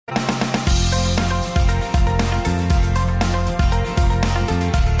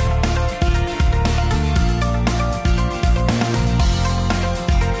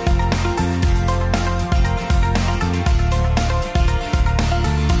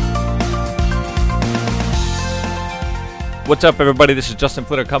What's up, everybody? This is Justin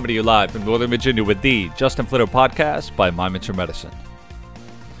Flitter coming to you live from Northern Virginia with the Justin Flitter Podcast by My Mentor Medicine.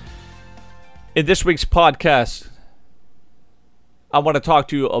 In this week's podcast, I want to talk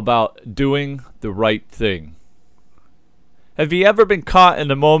to you about doing the right thing. Have you ever been caught in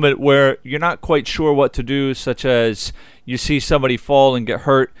a moment where you're not quite sure what to do, such as you see somebody fall and get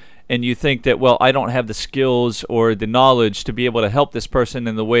hurt, and you think that, well, I don't have the skills or the knowledge to be able to help this person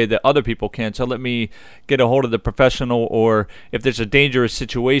in the way that other people can, so let me get a hold of the professional, or if there's a dangerous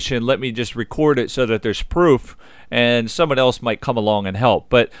situation, let me just record it so that there's proof, and someone else might come along and help.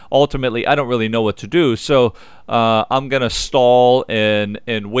 But ultimately, I don't really know what to do, so I'm going to stall and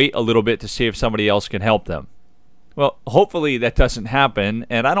wait a little bit to see if somebody else can help them. Well, hopefully that doesn't happen,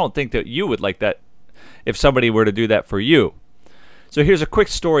 and I don't think that you would like that if somebody were to do that for you. So here's a quick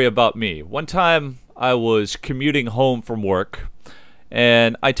story about me. One time I was commuting home from work,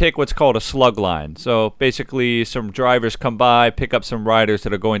 and I take what's called a slug line. So basically some drivers come by, pick up some riders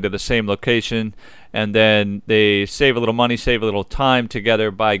that are going to the same location, and then they save a little money, save a little time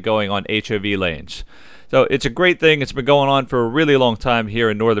together by going on HOV lanes. So it's a great thing. It's been going on for a really long time here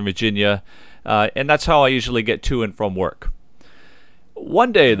in Northern Virginia, and that's how I usually get to and from work.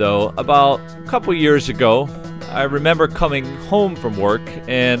 One day, though, about a couple years ago, I remember coming home from work,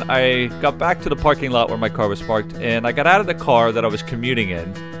 and I got back to the parking lot where my car was parked, and I got out of the car that I was commuting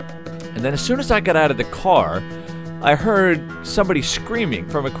in. And then as soon as I got out of the car, I heard somebody screaming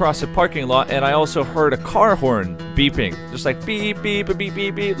from across the parking lot, and I also heard a car horn beeping, just like beep, beep, beep,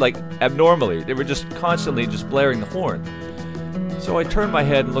 beep, beep, like abnormally. They were just constantly just blaring the horn. So I turned my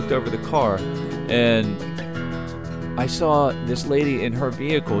head and looked over the car, and I saw this lady in her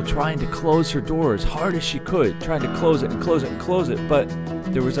vehicle trying to close her door as hard as she could, trying to close it and close it and close it, but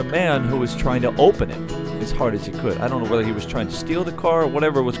there was a man who was trying to open it as hard as he could. I don't know whether he was trying to steal the car or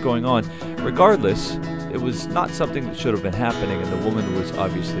whatever was going on. Regardless, it was not something that should have been happening, and the woman was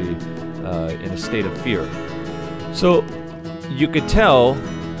obviously in a state of fear. So you could tell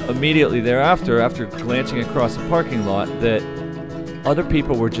immediately thereafter, after glancing across the parking lot, that other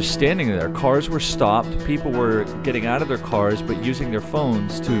people were just standing there. Cars were stopped. People were getting out of their cars but using their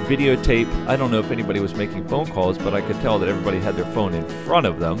phones to videotape. I don't know if anybody was making phone calls, but I could tell that everybody had their phone in front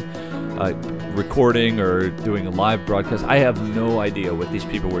of them, recording or doing a live broadcast. I have no idea what these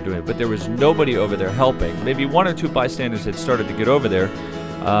people were doing, but there was nobody over there helping. Maybe one or two bystanders had started to get over there,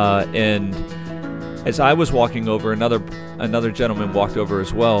 and as I was walking over, another gentleman walked over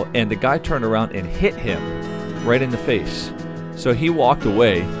as well, and the guy turned around and hit him right in the face. So he walked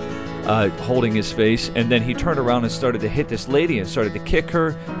away, holding his face, and then he turned around and started to hit this lady and started to kick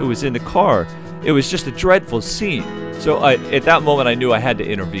her who was in the car. It was just a dreadful scene. So at that moment, I knew I had to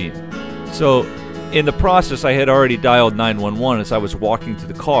intervene. So in the process, I had already dialed 911 as I was walking to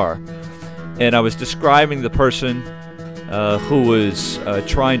the car, and I was describing the person who was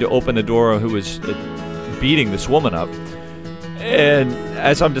trying to open the door, who was beating this woman up. And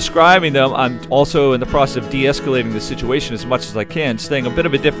as I'm describing them, I'm also in the process of de-escalating the situation as much as I can, staying a bit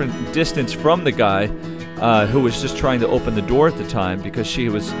of a different distance from the guy who was just trying to open the door at the time, because she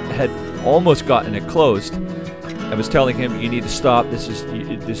had almost gotten it closed. I was telling him, "You need to stop. This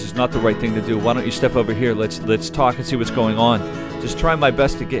is not the right thing to do. Why don't you step over here? Let's talk and see what's going on." Just trying my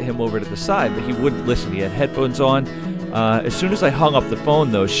best to get him over to the side, but he wouldn't listen. He had headphones on. As soon as I hung up the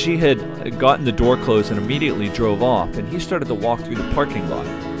phone, though, she had gotten the door closed and immediately drove off, and he started to walk through the parking lot.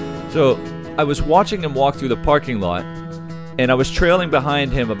 So I was watching him walk through the parking lot, and I was trailing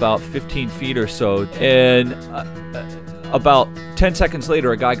behind him about 15 feet or so, and about 10 seconds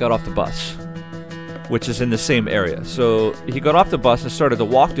later, a guy got off the bus, which is in the same area. So he got off the bus and started to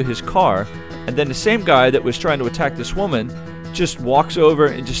walk to his car, and then the same guy that was trying to attack this woman just walks over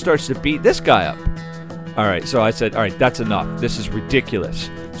and just starts to beat this guy up. All right, so I said, all right, that's enough. This is ridiculous.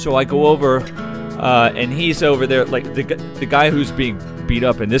 So I go over, and he's over there, like the guy who's being beat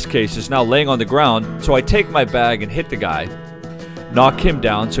up in this case is now laying on the ground. So I take my bag and hit the guy, knock him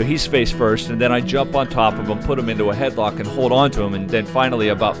down, so he's face first, and then I jump on top of him, put him into a headlock, and hold on to him. And then finally,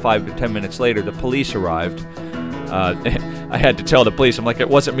 about 5 to 10 minutes later, the police arrived. I had to tell the police, I'm like, it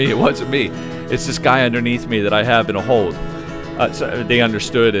wasn't me, It's this guy underneath me that I have in a hold. So they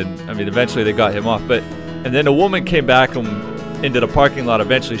understood, and I mean, eventually they got him off. And then a woman came back into the parking lot.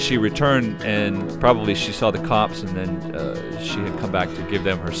 Eventually she returned, and probably she saw the cops, and then she had come back to give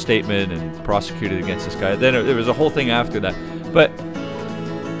them her statement and prosecuted against this guy. Then there was a whole thing after that. But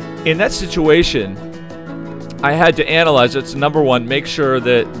in that situation, I had to analyze it. So number one, make sure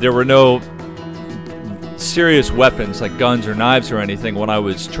that there were no serious weapons like guns or knives or anything when I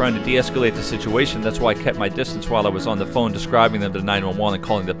was trying to de-escalate the situation. That's why I kept my distance while I was on the phone describing them to 911 and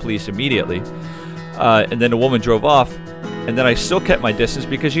calling the police immediately. And then the woman drove off. and then I still kept my distance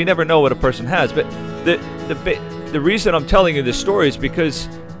because you never know what a person has. But the reason I'm telling you this story is because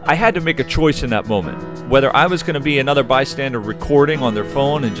I had to make a choice in that moment, whether I was going to be another bystander recording on their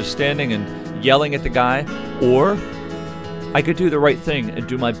phone and just standing and yelling at the guy, or I could do the right thing and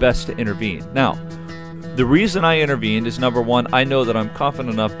do my best to intervene. Now, the reason I intervened is, number one, I know that I'm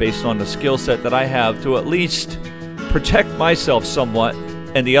confident enough based on the skill set that I have to at least protect myself somewhat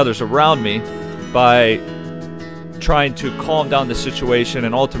and the others around me by trying to calm down the situation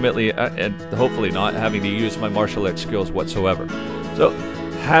and ultimately, and hopefully not, having to use my martial arts skills whatsoever. So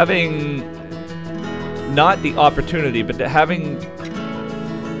having not the opportunity, but having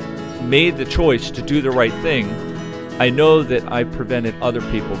made the choice to do the right thing, I know that I prevented other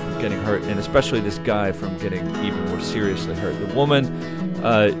people from getting hurt, and especially this guy from getting even more seriously hurt. The woman,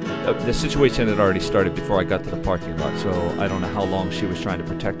 the situation had already started before I got to the parking lot, so I don't know how long she was trying to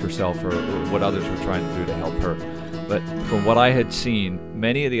protect herself or what others were trying to do to help her. But from what I had seen,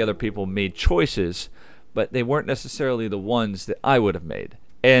 many of the other people made choices, but they weren't necessarily the ones that I would have made.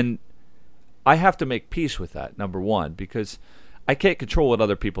 And I have to make peace with that, number one, because I can't control what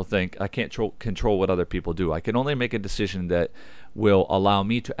other people think. I can't control what other people do. I can only make a decision that will allow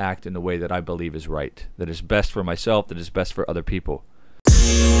me to act in the way that I believe is right, that is best for myself, that is best for other people.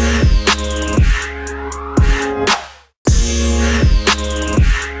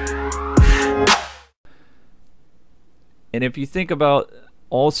 And if you think about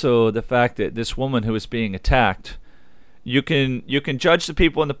also the fact that this woman who was being attacked, you can judge the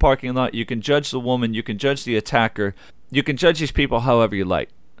people in the parking lot, you can judge the woman, you can judge the attacker, you can judge these people however you like.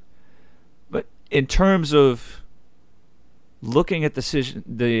 But in terms of looking at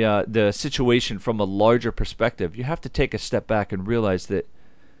the situation from a larger perspective, you have to take a step back and realize that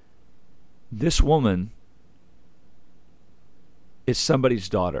this woman is somebody's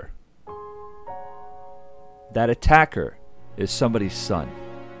daughter. That attacker is somebody's son.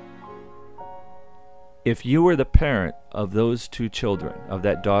 If you were the parent of those two children, of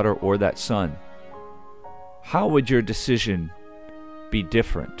that daughter or that son, how would your decision be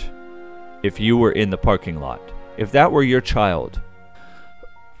different if you were in the parking lot? If that were your child?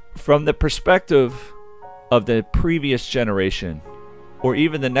 From the perspective of the previous generation, or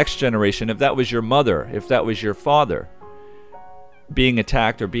even the next generation, if that was your mother, if that was your father being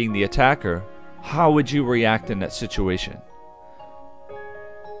attacked or being the attacker, how would you react in that situation?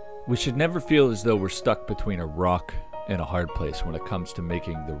 We should never feel as though we're stuck between a rock and a hard place when it comes to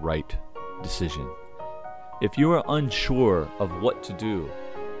making the right decision. If you are unsure of what to do,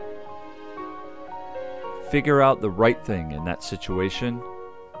 figure out the right thing in that situation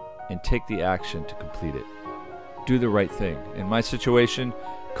and take the action to complete it. Do the right thing. In my situation,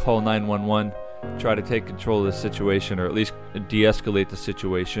 call 911, try to take control of the situation, or at least de-escalate the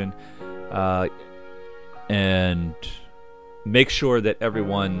situation, and make sure that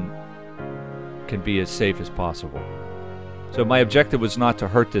everyone can be as safe as possible. So my objective was not to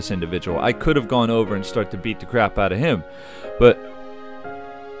hurt this individual. I could have gone over and start to beat the crap out of him, but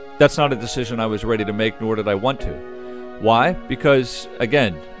that's not a decision I was ready to make, nor did I want to. Why? Because,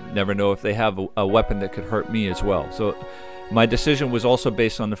 again, never know if they have a weapon that could hurt me as well. So my decision was also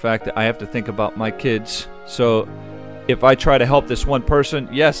based on the fact that I have to think about my kids. So if I try to help this one person,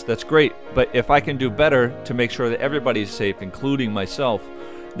 yes, that's great. But if I can do better to make sure that everybody's safe, including myself,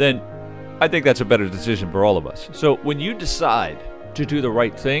 then I think that's a better decision for all of us. So when you decide to do the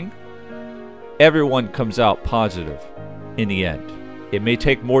right thing, everyone comes out positive in the end. It may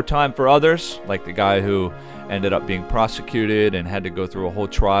take more time for others, like the guy who ended up being prosecuted and had to go through a whole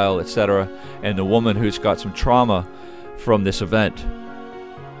trial, etc., and the woman who's got some trauma from this event.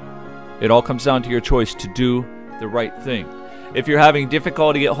 It all comes down to your choice to do the right thing. If you're having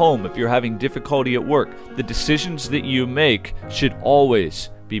difficulty at home, if you're having difficulty at work, the decisions that you make should always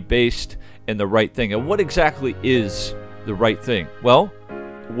be based in the right thing. And what exactly is the right thing? Well,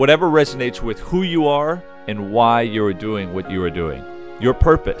 whatever resonates with who you are and why you're doing what you are doing. Your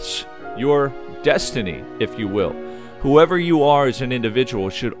purpose, your destiny, if you will. Whoever you are as an individual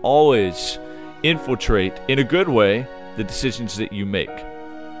should always infiltrate, in a good way, the decisions that you make.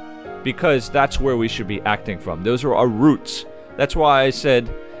 Because that's where we should be acting from. Those are our roots. That's why I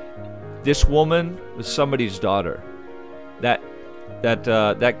said this woman was somebody's daughter. That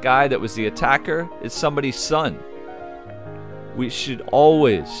guy that was the attacker is somebody's son. We should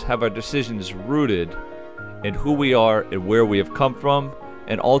always have our decisions rooted in who we are and where we have come from,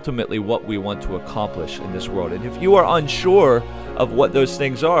 and ultimately what we want to accomplish in this world. And if you are unsure of what those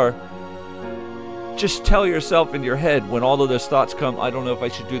things are, just tell yourself in your head when all of those thoughts come, I don't know if I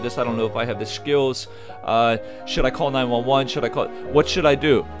should do this, I don't know if I have the skills, should I call 911, what should I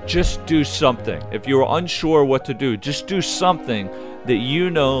do? Just do something. If you're unsure what to do, just do something that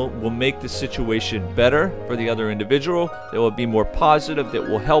you know will make the situation better for the other individual, that will be more positive, that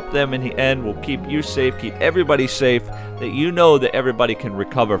will help them in the end, will keep you safe, keep everybody safe, that you know that everybody can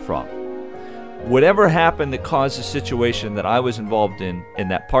recover from. Whatever happened that caused the situation that I was involved in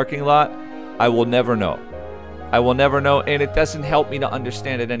that parking lot, I will never know. I will never know, and it doesn't help me to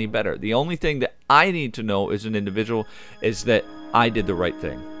understand it any better. The only thing that I need to know as an individual is that I did the right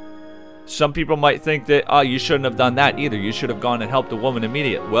thing. Some people might think that, oh, you shouldn't have done that either. You should have gone and helped the woman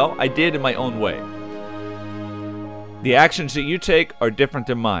immediately. Well, I did in my own way. The actions that you take are different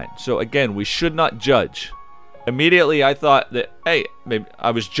than mine. So again, we should not judge. Immediately, I thought that, hey, maybe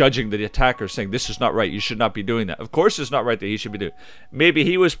I was judging the attacker, saying, this is not right. You should not be doing that. Of course it's not right that he should be doing it. Maybe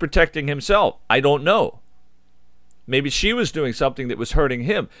he was protecting himself. I don't know. Maybe she was doing something that was hurting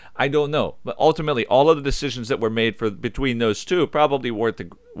him. I don't know. But ultimately, all of the decisions that were made between those two probably weren't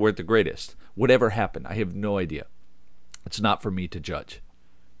the greatest. Whatever happened, I have no idea. It's not for me to judge.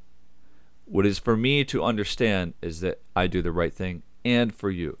 What is for me to understand is that I do the right thing, and for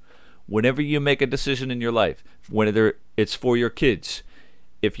you. Whenever you make a decision in your life, whether it's for your kids,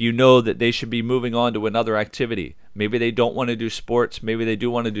 if you know that they should be moving on to another activity, maybe they don't want to do sports, maybe they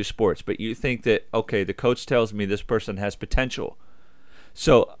do want to do sports, but you think that, okay, the coach tells me this person has potential.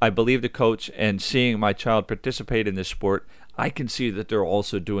 So I believe the coach, and seeing my child participate in this sport, I can see that they're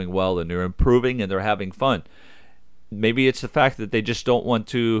also doing well and they're improving and they're having fun. Maybe it's the fact that they just don't want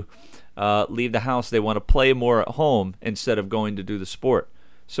to leave the house. They want to play more at home instead of going to do the sport.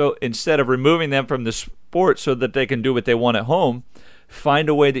 So instead of removing them from the sport so that they can do what they want at home, find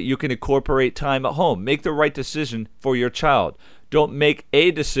a way that you can incorporate time at home. Make the right decision for your child. Don't make a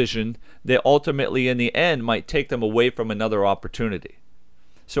decision that ultimately in the end might take them away from another opportunity.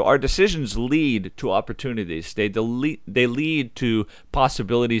 So our decisions lead to opportunities. They lead to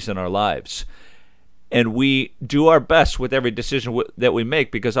possibilities in our lives. And we do our best with every decision that we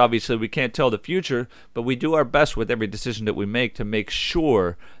make, because obviously we can't tell the future, but we do our best with every decision that we make to make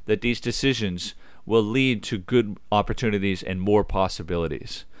sure that these decisions will lead to good opportunities and more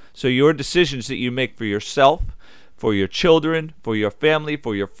possibilities. So your decisions that you make for yourself, for your children, for your family,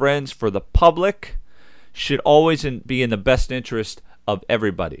 for your friends, for the public, should always be in the best interest of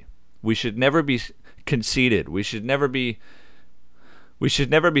everybody. We should never be conceited. We should never be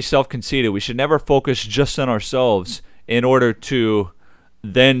self-conceited. We should never focus just on ourselves in order to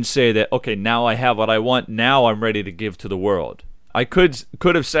then say that, okay, now I have what I want, now I'm ready to give to the world. I could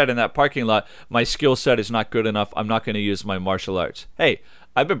have said in that parking lot, my skill set is not good enough, I'm not going to use my martial arts. Hey,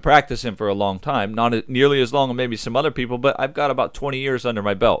 I've been practicing for a long time, not nearly as long as maybe some other people, but I've got about 20 years under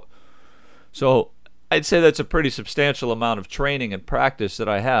my belt. So I'd say that's a pretty substantial amount of training and practice that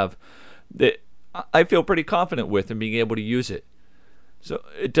I have that I feel pretty confident with in being able to use it. So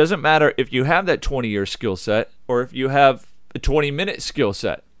it doesn't matter if you have that 20-year skill set or if you have a 20-minute skill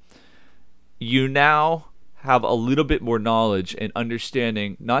set. You now have a little bit more knowledge and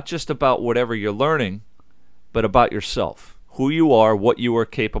understanding, not just about whatever you're learning, but about yourself, who you are, what you are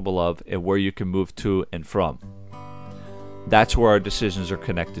capable of, and where you can move to and from. That's where our decisions are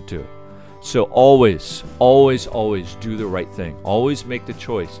connected to. So always, always, always do the right thing. Always make the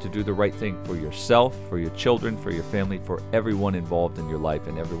choice to do the right thing for yourself, for your children, for your family, for everyone involved in your life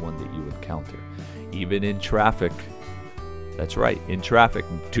and everyone that you encounter. Even in traffic. That's right, in traffic,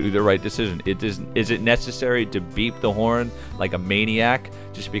 do the right decision. Is it necessary to beep the horn like a maniac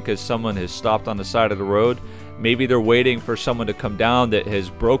just because someone has stopped on the side of the road? Maybe they're waiting for someone to come down that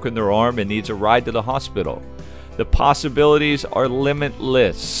has broken their arm and needs a ride to the hospital. The possibilities are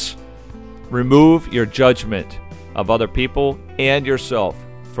limitless. Remove your judgment of other people and yourself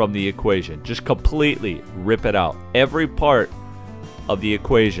from the equation. Just completely rip it out. Every part of the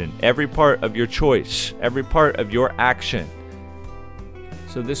equation, every part of your choice, every part of your action.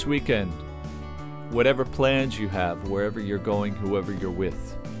 So this weekend, whatever plans you have, wherever you're going, whoever you're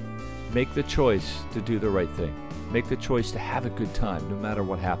with, make the choice to do the right thing. Make the choice to have a good time no matter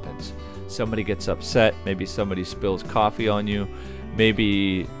what happens. Somebody gets upset, maybe somebody spills coffee on you,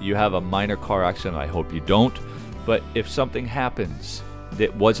 maybe you have a minor car accident, I hope you don't, but if something happens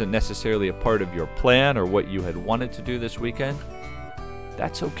that wasn't necessarily a part of your plan or what you had wanted to do this weekend,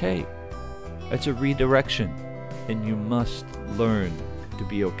 that's okay. It's a redirection, and you must learn to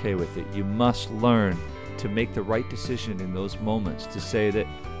be okay with it. You must learn to make the right decision in those moments, to say that,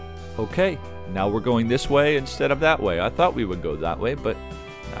 okay, now we're going this way instead of that way. I thought we would go that way, but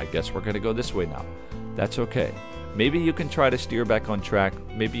I guess we're going to go this way now. That's okay. Maybe you can try to steer back on track.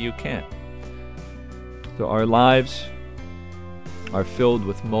 Maybe you can't. So our lives are filled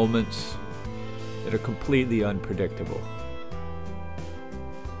with moments that are completely unpredictable.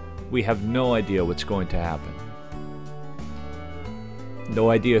 We have no idea what's going to happen. No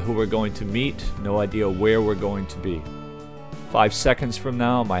idea who we're going to meet, no idea where we're going to be. 5 seconds from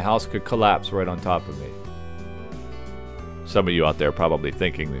now, my house could collapse right on top of me. Some of you out there are probably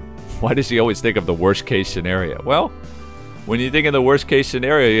thinking, why does he always think of the worst case scenario? Well, when you think of the worst case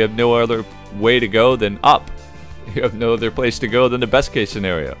scenario, you have no other way to go than up. You have no other place to go than the best case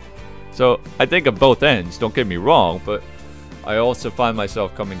scenario. So I think of both ends, don't get me wrong, but I also find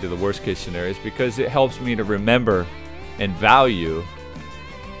myself coming to the worst case scenarios because it helps me to remember and value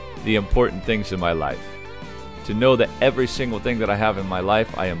the important things in my life. To know that every single thing that I have in my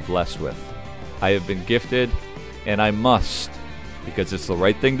life, I am blessed with. I have been gifted, and I must, because it's the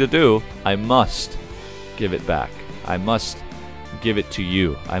right thing to do, I must give it back. I must give it to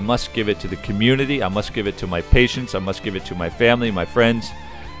you. I must give it to the community. I must give it to my patients. I must give it to my family, my friends,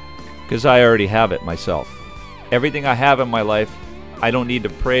 because I already have it myself. Everything I have in my life, I don't need to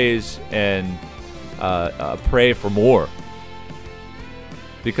praise and pray for more,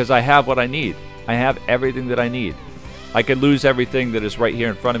 because I have what I need. I have everything that I need. I could lose everything that is right here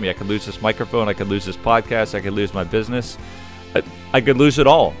in front of me. I could lose this microphone. I could lose this podcast. I could lose my business. I could lose it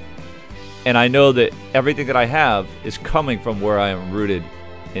all. And I know that everything that I have is coming from where I am rooted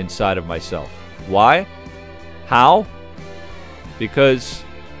inside of myself. Why? How? Because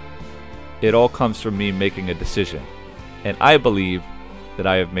it all comes from me making a decision. And I believe that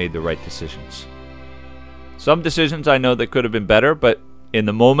I have made the right decisions. Some decisions I know that could have been better, but in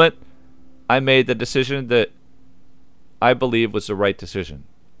the moment, I made the decision that I believe was the right decision,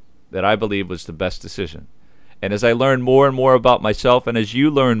 that I believe was the best decision. And as I learn more and more about myself, and as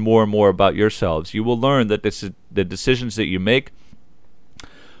you learn more and more about yourselves, you will learn that the decisions that you make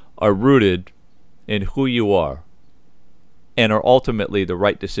are rooted in who you are and are ultimately the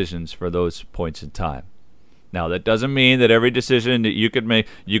right decisions for those points in time. Now, that doesn't mean that every decision that you could make,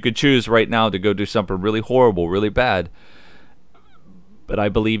 you could choose right now to go do something really horrible, really bad. But I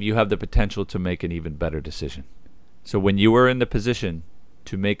believe you have the potential to make an even better decision. So when you are in the position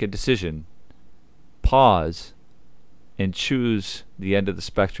to make a decision, pause and choose the end of the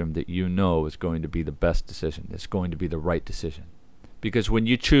spectrum that you know is going to be the best decision. It's going to be the right decision. Because when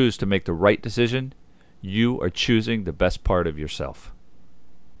you choose to make the right decision, you are choosing the best part of yourself.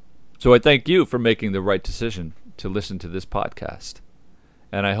 So I thank you for making the right decision to listen to this podcast.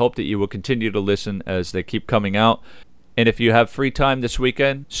 And I hope that you will continue to listen as they keep coming out. And if you have free time this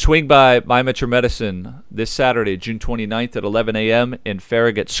weekend, swing by My Metro Medicine this Saturday, June 29th at 11 a.m. in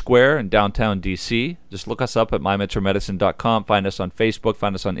Farragut Square in downtown D.C. Just look us up at mymetromedicine.com. Find us on Facebook.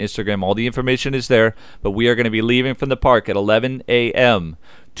 Find us on Instagram. All the information is there. But we are going to be leaving from the park at 11 a.m.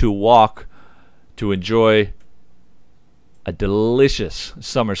 to walk, to enjoy a delicious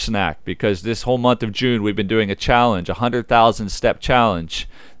summer snack. Because this whole month of June, we've been doing a challenge, a 100,000 step challenge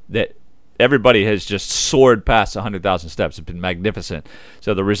that everybody has just soared past 100,000 steps. It's been magnificent.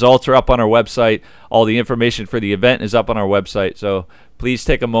 So the results are up on our website. All the information for the event is up on our website. So please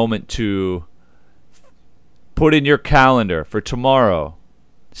take a moment to put in your calendar for tomorrow,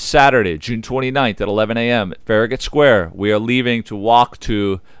 Saturday, June 29th at 11 a.m. at Farragut Square. We are leaving to walk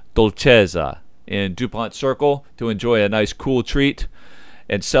to Dolcezza in DuPont Circle to enjoy a nice cool treat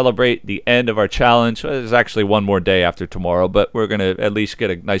and celebrate the end of our challenge. There's actually one more day after tomorrow, but we're going to at least get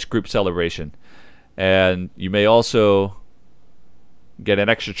a nice group celebration. And you may also get an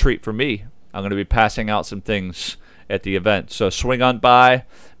extra treat from me. I'm going to be passing out some things at the event. So swing on by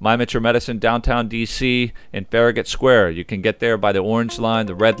My Metro Medicine, downtown D.C. in Farragut Square. You can get there by the orange line,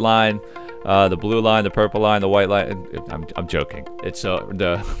 the red line, the blue line, the purple line, the white line. I'm joking. It's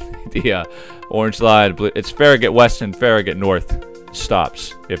the orange line. It's Farragut West and Farragut North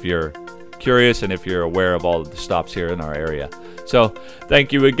stops, if you're curious and if you're aware of all of the stops here in our area. So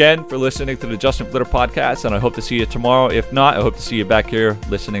thank you again for listening to the Justin Flitter podcast, and I hope to see you tomorrow. If not, I hope to see you back here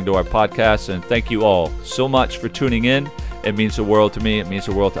listening to our podcast. And thank you all so much for tuning in. It means the world to me. It means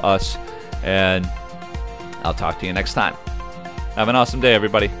the world to us. And I'll talk to you next time. Have an awesome day,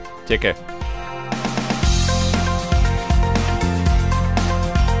 everybody. Take care.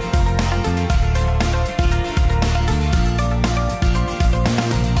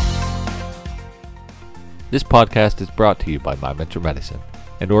 This podcast is brought to you by My Metro Medicine,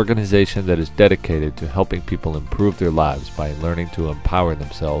 an organization that is dedicated to helping people improve their lives by learning to empower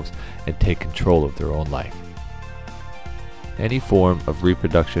themselves and take control of their own life. Any form of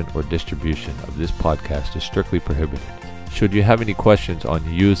reproduction or distribution of this podcast is strictly prohibited. Should you have any questions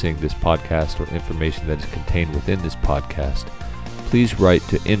on using this podcast or information that is contained within this podcast, please write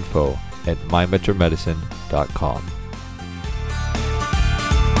to info at mymetromedicine.com.